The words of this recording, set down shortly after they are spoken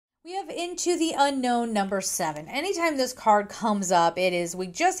We have Into the Unknown number 7. Anytime this card comes up, it is, we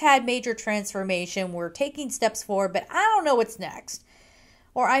just had major transformation. We're taking steps forward, but I don't know what's next.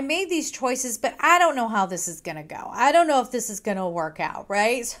 Or I made these choices, but I don't know how this is going to go. I don't know if this is going to work out,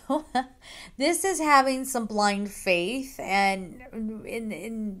 right? So this is having some blind faith. And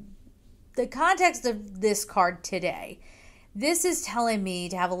in the context of this card today, this is telling me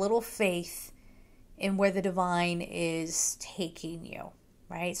to have a little faith in where the divine is taking you.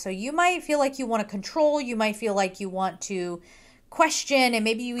 Right? So you might feel like you want to control, you might feel like you want to question, and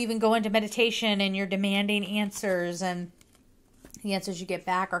maybe you even go into meditation and you're demanding answers, and the answers you get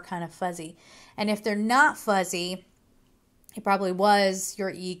back are kind of fuzzy. And if they're not fuzzy, it probably was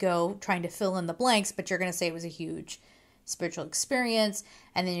your ego trying to fill in the blanks, but you're going to say it was a huge spiritual experience,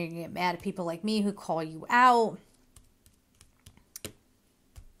 and then you're going to get mad at people like me who call you out.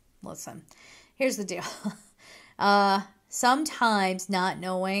 Listen, here's the deal. Sometimes not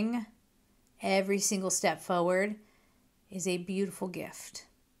knowing every single step forward is a beautiful gift.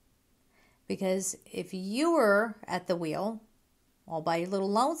 Because if you were at the wheel, all by your little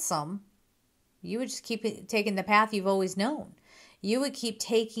lonesome, you would just keep taking the path you've always known. You would keep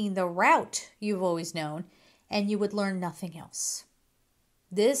taking the route you've always known, and you would learn nothing else.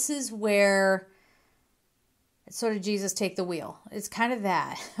 This is where it's sort of Jesus take the wheel. It's kind of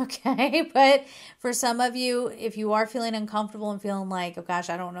that, okay? But for some of you, if you are feeling uncomfortable and feeling like, oh gosh,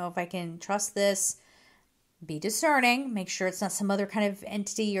 I don't know if I can trust this, be discerning. Make sure it's not some other kind of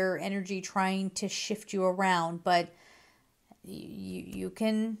entity or energy trying to shift you around. But you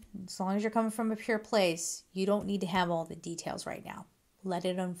can, as long as you're coming from a pure place, you don't need to have all the details right now. Let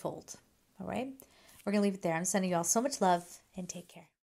it unfold, all right? We're going to leave it there. I'm sending you all so much love, and take care.